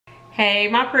Hey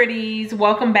my pretties,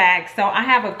 welcome back. So I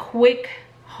have a quick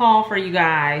haul for you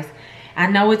guys. I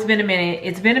know it's been a minute.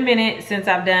 It's been a minute since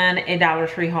I've done a Dollar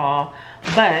Tree haul,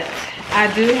 but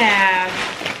I do have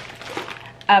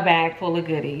a bag full of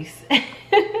goodies.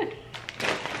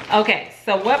 Okay,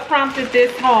 so what prompted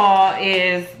this haul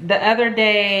is the other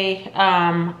day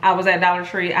I was at Dollar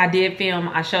Tree. I did film,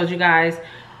 I showed you guys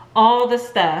all the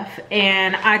stuff,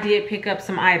 and I did pick up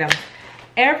some items.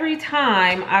 Every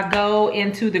time I go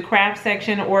into the craft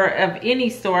section or of any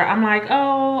store, I'm like,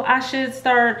 oh, I should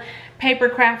start paper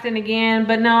crafting again,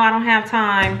 but no, I don't have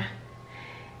time.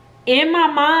 In my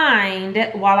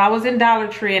mind, while I was in Dollar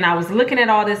Tree and I was looking at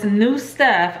all this new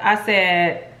stuff, I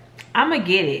said, I'm gonna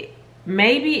get it.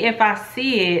 Maybe if I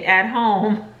see it at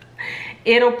home,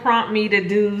 it'll prompt me to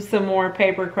do some more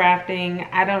paper crafting.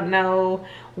 I don't know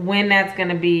when that's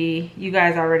gonna be. You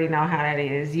guys already know how that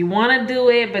is. You wanna do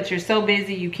it, but you're so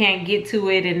busy you can't get to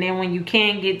it, and then when you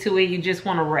can get to it, you just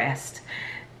wanna rest.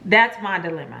 That's my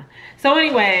dilemma. So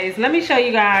anyways, let me show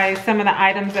you guys some of the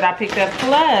items that I picked up.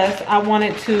 Plus, I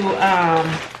wanted to,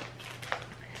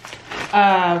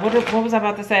 what was I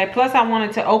about to say? Plus, I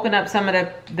wanted to open up some of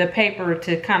the paper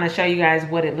to kind of show you guys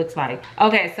what it looks like.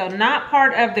 Okay, so not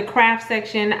part of the craft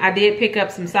section. I did pick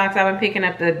up some socks. I've been picking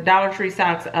up the Dollar Tree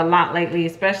socks a lot lately,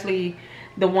 especially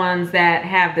the ones that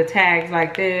have the tags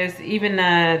like this. Even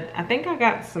I think I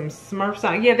got some Smurf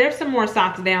socks. Yeah, there's some more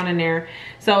socks down in there.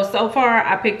 So far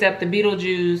I picked up the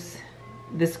Beetlejuice,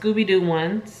 the Scooby-Doo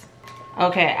ones.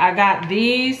 Okay, I got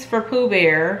these for Pooh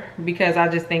Bear because I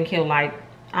just think he'll like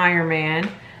Iron Man.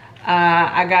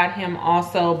 I got him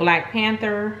also Black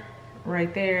Panther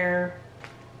right there.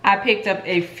 I picked up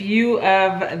a few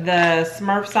of the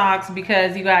Smurf socks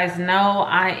because you guys know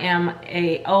I am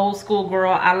a old school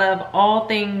girl. I love all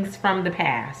things from the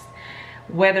past.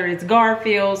 Whether it's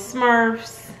Garfield,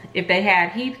 Smurfs, if they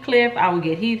had Heathcliff, I would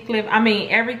get Heathcliff. I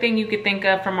mean, everything you could think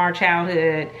of from our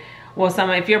childhood. Well,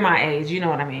 if you're my age, you know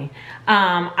what I mean.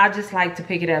 I just like to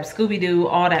pick it up. Scooby-Doo,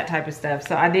 all that type of stuff.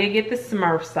 So I did get the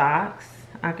Smurf socks.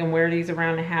 I can wear these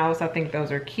around the house. I think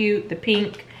those are cute. The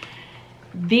pink.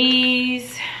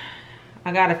 These,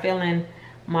 I got a feeling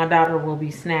my daughter will be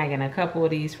snagging a couple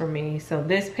of these for me. So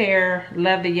this pair,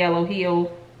 love the yellow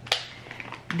heel.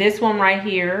 This one right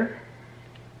here.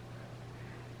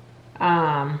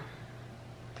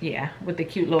 Yeah, with the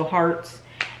cute little hearts.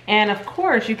 And of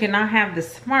course, you cannot have the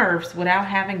Smurfs without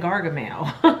having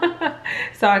Gargamel.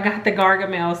 So I got the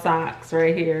Gargamel socks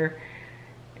right here.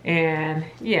 And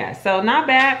yeah, so not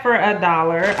bad for $1.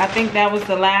 I think that was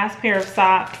the last pair of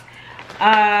socks.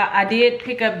 I did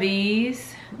pick up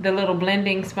these, the little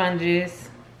blending sponges.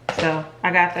 So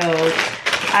I got those.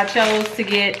 I chose to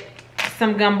get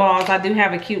some gumballs. I do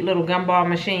have a cute little gumball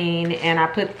machine, and I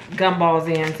put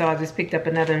gumballs in. So I just picked up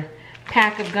another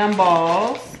pack of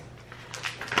gumballs.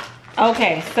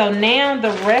 Okay, so now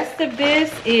the rest of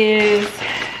this is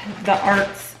the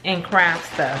arts and crafts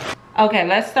stuff. Okay,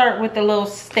 let's start with the little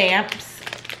stamps.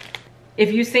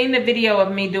 If you've seen the video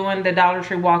of me doing the Dollar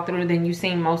Tree walkthrough, then you've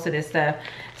seen most of this stuff.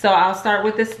 So I'll start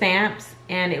with the stamps,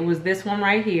 and it was this one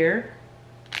right here.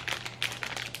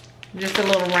 Just a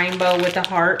little rainbow with the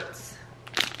hearts.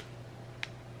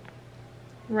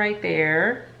 Right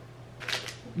there.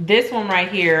 This one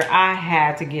right here, I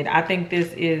had to get. I think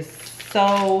this is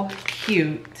so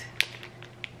cute.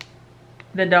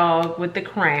 The dog with the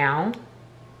crown.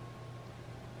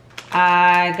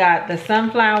 I got the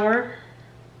sunflower.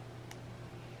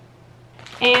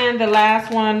 And the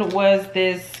last one was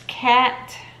this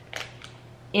cat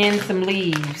in some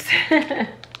leaves.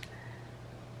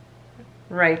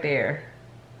 Right there.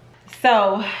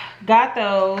 So, got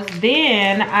those.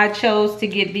 Then I chose to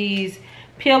get these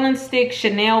peel and stick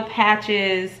Chanel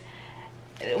patches.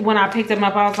 When I picked them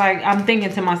up, I was like, I'm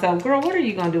thinking to myself, girl, what are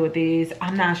you gonna do with these?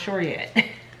 I'm not sure yet.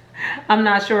 I'm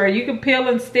not sure. You can peel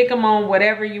and stick them on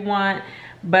whatever you want.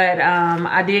 But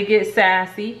I did get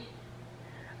Sassy.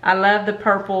 I love the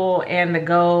purple and the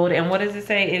gold. And what does it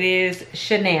say? It is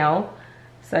Chanel.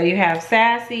 So you have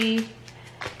Sassy.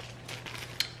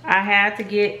 I had to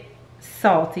get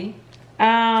Salty.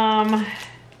 And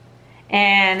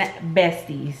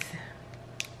Besties.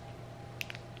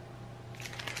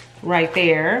 Right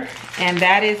there. And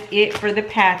that is it for the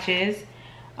patches.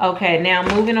 Okay, now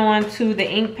moving on to the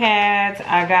ink pads.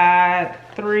 I got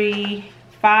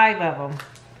 5 of them.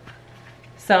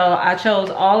 So I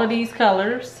chose all of these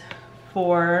colors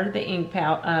for the ink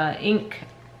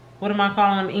what am I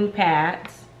calling them? Ink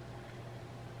pads.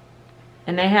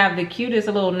 And they have the cutest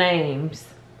little names.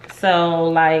 So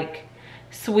like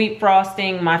Sweet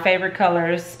Frosting, my favorite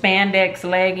colors, Spandex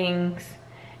Leggings,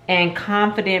 and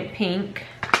Confident Pink.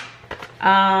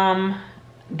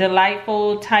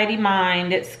 Delightful, Tidy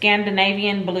Mind,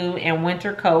 Scandinavian Blue, and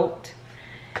Winter Coat.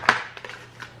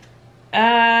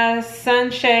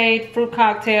 Sunshade, Fruit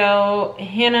Cocktail,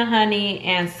 Henna Honey,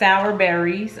 and Sour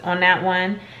Berries on that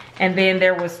one. And then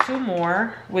there was two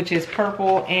more, which is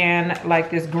purple and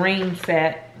like this green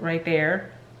set right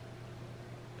there.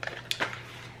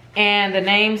 And the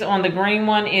names on the green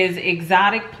one is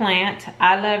Exotic Plant,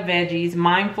 I Love Veggies,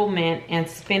 Mindful Mint, and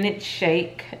Spinach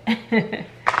Shake.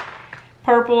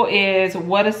 Purple is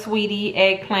What a Sweetie,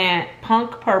 Eggplant,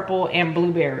 Punk Purple, and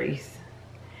Blueberries.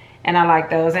 And I like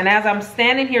those. And as I'm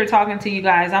standing here talking to you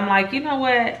guys, I'm like, you know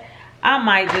what? I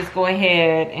might just go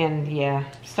ahead and, yeah,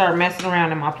 start messing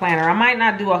around in my planner. I might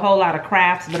not do a whole lot of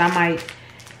crafts, but I might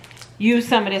use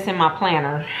some of this in my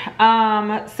planner.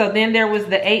 So then there was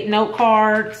the 8 note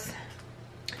cards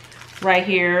right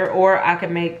here, or I could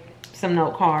make some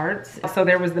note cards. So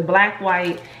there was the black,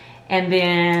 white, and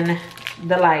then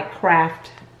the like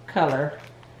craft color.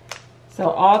 So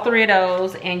all 3 of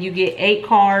those, and you get 8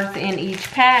 cards in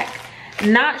each pack.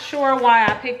 Not sure why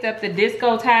I picked up the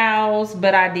disco towels,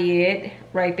 but I did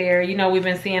right there. You know, we've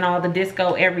been seeing all the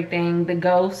disco everything, the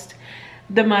ghost,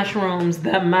 the mushrooms.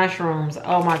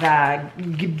 Oh my God.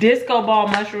 Disco ball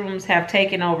mushrooms have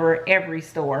taken over every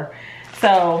store.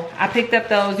 So I picked up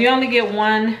those. You only get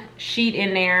 1 sheet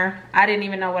in there. I didn't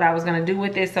even know what I was gonna do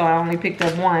with this, so I only picked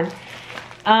up 1.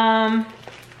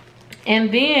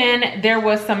 And then there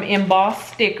was some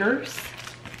embossed stickers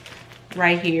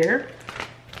right here.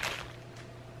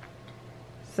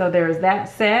 So there's that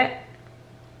set.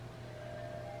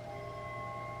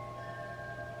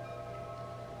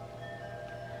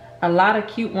 A lot of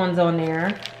cute ones on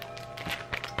there.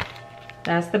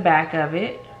 That's the back of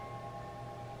it.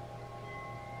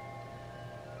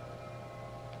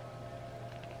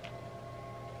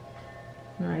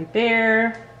 Right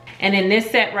there. And in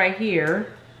this set right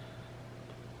here,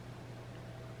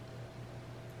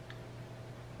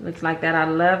 looks like that. I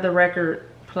love the record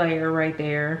player right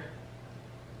there.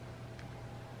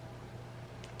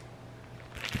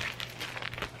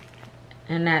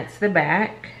 And that's the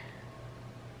back.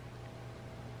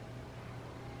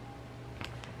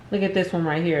 Look at this one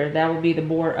right here. That would be the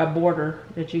border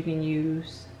that you can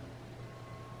use.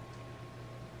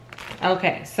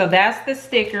 Okay, so that's the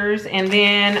stickers. And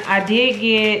then I did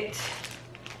get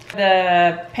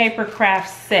the paper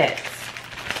craft sets,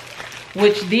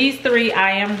 which these 3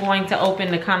 I am going to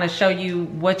open to kind of show you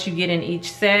what you get in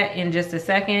each set in just a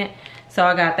second. So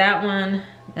I got that one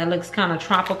that looks kind of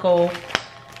tropical.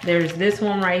 There's this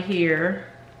one right here,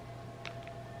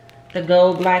 the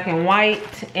gold, black, and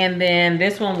white. And then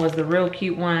this one was the real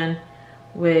cute one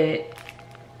with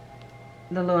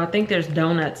the little, I think there's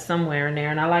donuts somewhere in there,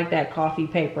 and I like that coffee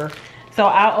paper. So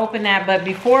I'll open that, but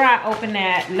before I open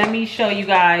that, let me show you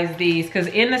guys these, because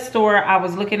in the store I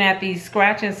was looking at these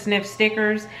scratch and sniff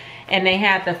stickers, and they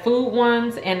had the food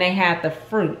ones and they had the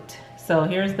fruit. So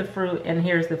here's the fruit and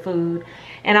here's the food.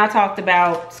 And I talked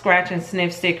about scratch and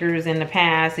sniff stickers in the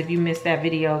past. If you missed that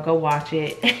video, go watch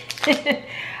it.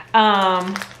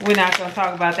 We're not gonna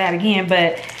talk about that again,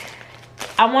 but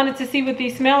I wanted to see what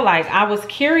these smell like. I was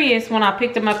curious when I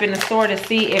picked them up in the store to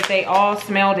see if they all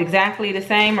smelled exactly the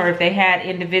same or if they had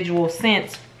individual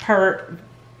scents per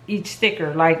each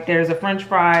sticker. Like there's a French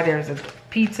fry, there's a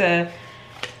pizza,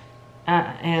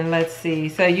 and let's see.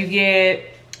 So you get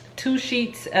 2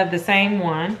 sheets of the same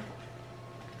one.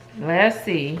 Let's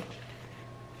see.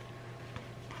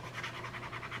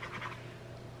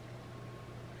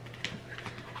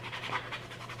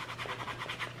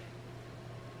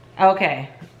 Okay.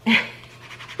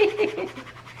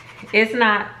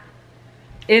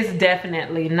 It's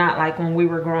definitely not like when we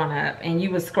were growing up and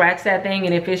you would scratch that thing,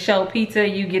 and if it showed pizza,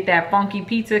 you get that funky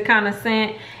pizza kind of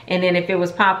scent. And then if it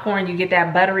was popcorn, you get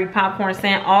that buttery popcorn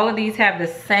scent. All of these have the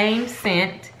same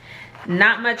scent.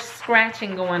 Not much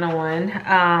scratching going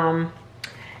on.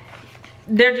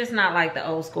 They're just not like the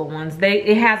old school ones.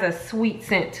 It has a sweet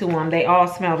scent to them. They all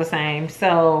smell the same.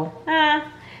 So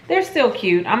they're still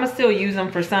cute. I'm gonna still use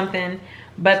them for something.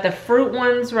 But the fruit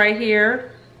ones right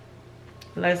here,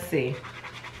 let's see.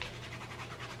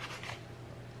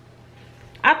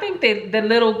 I think that the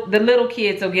little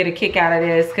kids will get a kick out of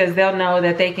this because they'll know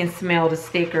that they can smell the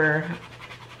sticker.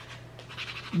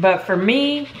 But for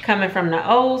me, coming from the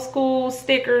old school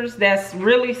stickers that's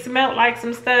really smelled like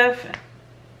some stuff,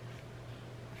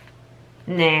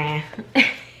 nah.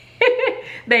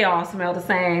 They all smell the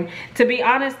same. To be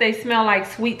honest, they smell like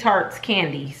Sweet Tarts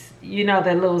candies. You know,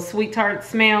 the little Sweet Tart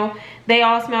smell. They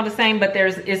all smell the same, but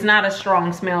it's not a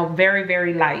strong smell. Very,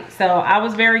 very light. So I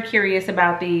was very curious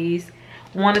about these.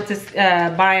 wanted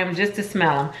to buy them just to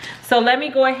smell them. So let me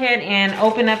go ahead and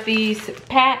open up these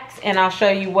packs and I'll show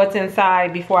you what's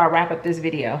inside before I wrap up this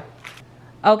video.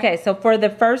 Okay, so for the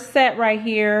first set right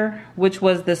here, which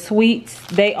was the sweets,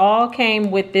 they all came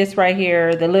with this right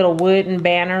here, the little wooden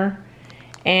banner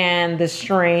and the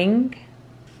string.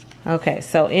 Okay,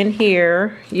 so in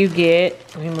here you get,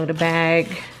 let me move the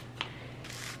bag.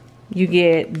 You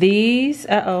get these,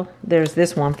 there's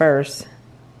this one first.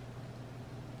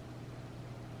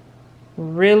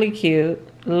 Really cute.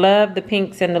 Love the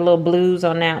pinks and the little blues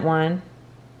on that one.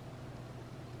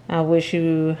 I wish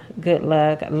you good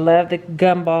luck. I love the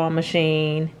gumball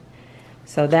machine.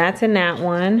 So that's in that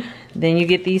one. Then you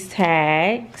get these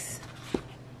tags.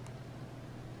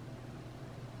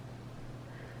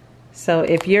 So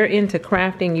if you're into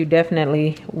crafting, you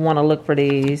definitely want to look for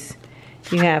these.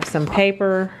 You have some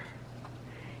paper.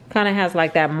 Kind of has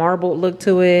like that marbled look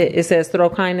to it. It says throw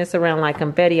kindness around like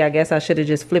confetti. I guess I should have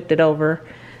just flipped it over.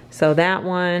 So that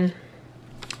one.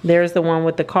 There's the one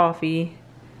with the coffee.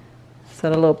 So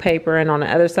the little paper, and on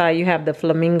the other side you have the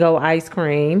flamingo ice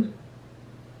cream.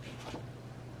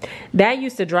 That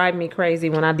used to drive me crazy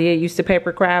when I used to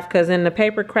paper craft, because in the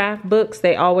paper craft books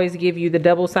they always give you the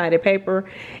double-sided paper,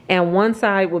 and one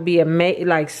side would be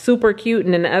like super cute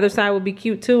and then the other side would be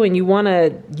cute too, and you want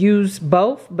to use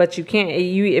both, but you can't.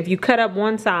 If you cut up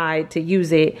one side to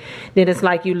use it, then it's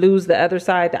like you lose the other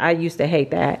side. I used to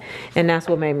hate that, and that's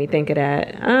what made me think of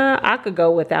that. I could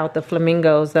go without the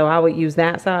flamingos though. I would use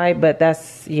that side, but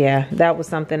that's, yeah, that was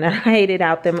something that I hated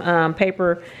out them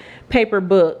paper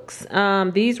books.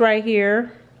 These right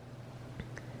here,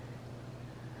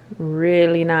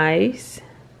 really nice.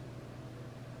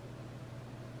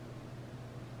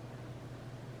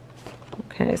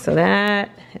 Okay, so that,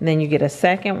 and then you get a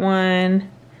second one.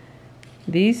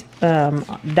 These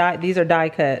these are die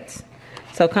cuts,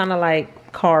 so kind of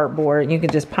like cardboard. You can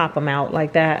just pop them out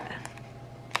like that.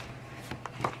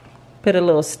 Put a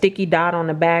little sticky dot on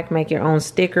the back, make your own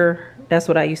sticker. That's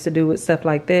what I used to do with stuff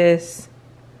like this.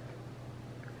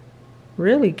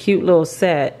 Really cute little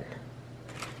set.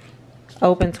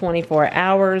 Open 24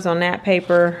 hours on that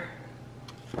paper.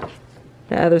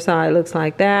 The other side looks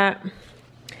like that.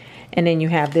 And then you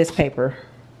have this paper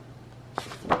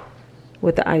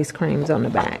with the ice creams on the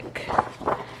back.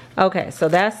 Okay, so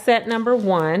that's set number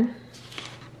one.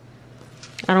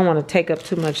 I don't want to take up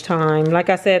too much time. Like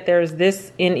I said, there's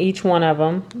this in each one of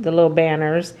them, the little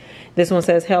banners. This one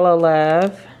says hello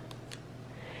love.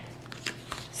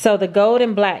 So the gold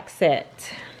and black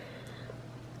set.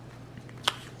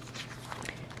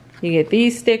 You get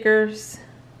these stickers.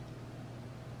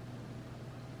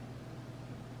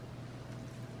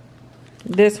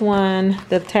 This one,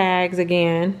 the tags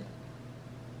again.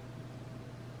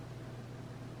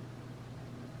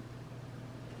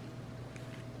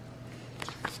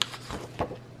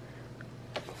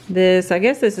 This, I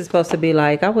guess this is supposed to be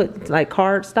like, like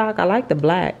cardstock. I like the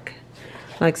black.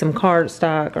 Like some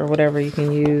cardstock or whatever you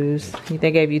can use. They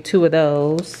gave you 2 of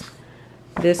those.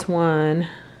 This one.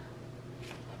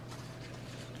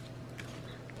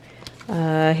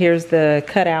 Here's the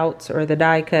cutouts or the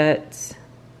die cuts.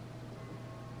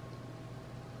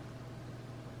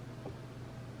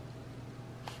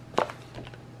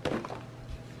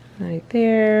 Right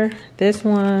there. This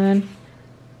one.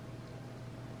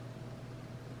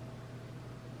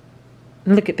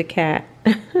 Look at the cat.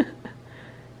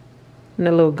 And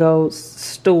the little gold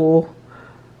stool.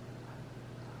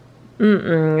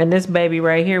 And this baby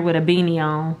right here with a beanie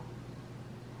on.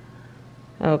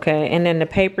 Okay, and then the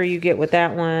paper you get with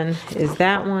that one is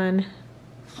that one.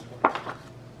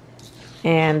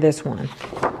 And this one.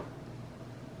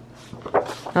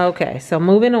 Okay, so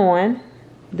moving on.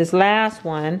 This last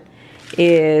one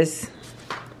is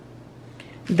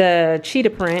the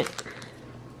cheetah print.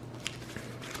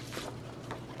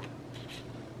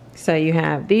 So you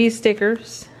have these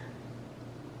stickers.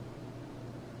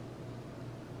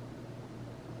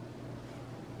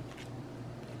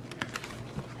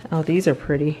 Oh, these are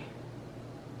pretty.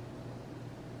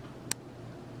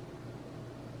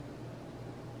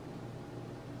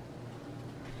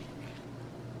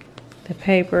 The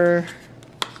paper.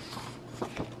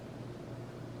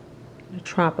 The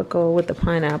tropical with the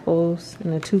pineapples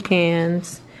and the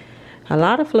toucans. A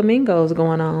lot of flamingos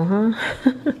going on,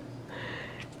 huh?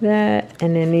 That,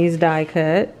 and then these die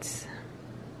cuts.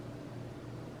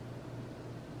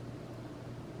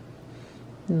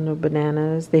 And the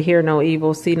bananas. They hear no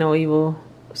evil, see no evil,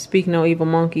 speak no evil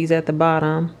monkeys at the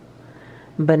bottom.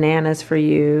 Bananas for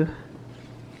you.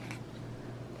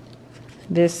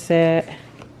 This set.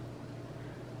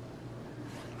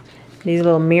 These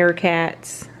little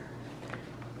meerkats.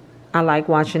 I like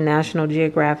watching National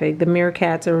Geographic. The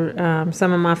meerkats are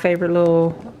some of my favorite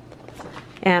little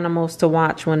animals to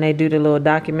watch when they do the little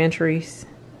documentaries.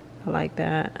 I like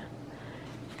that.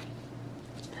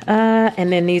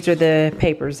 And then these are the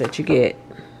papers that you get.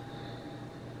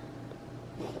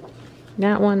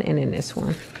 That one and then this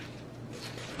one.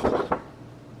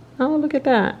 Oh, look at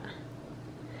that.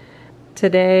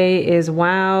 Today is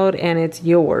wild and it's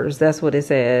yours. That's what it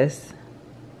says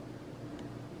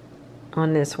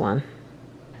on this one.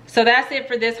 So that's it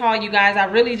for this haul, you guys. I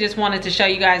really just wanted to show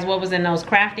you guys what was in those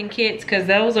crafting kits, because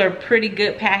those are pretty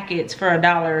good packets for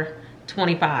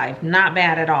 $1.25. Not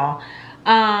bad at all.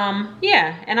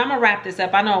 Yeah, and I'm gonna wrap this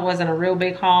up. I know it wasn't a real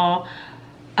big haul,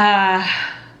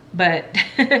 but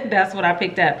that's what I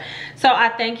picked up. So I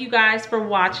thank you guys for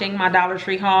watching my Dollar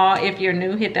Tree haul. If you're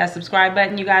new, hit that subscribe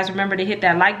button. You guys remember to hit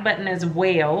that like button as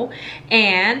well.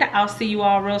 And I'll see you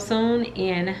all real soon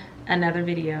in another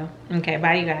video. Okay,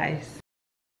 bye you guys.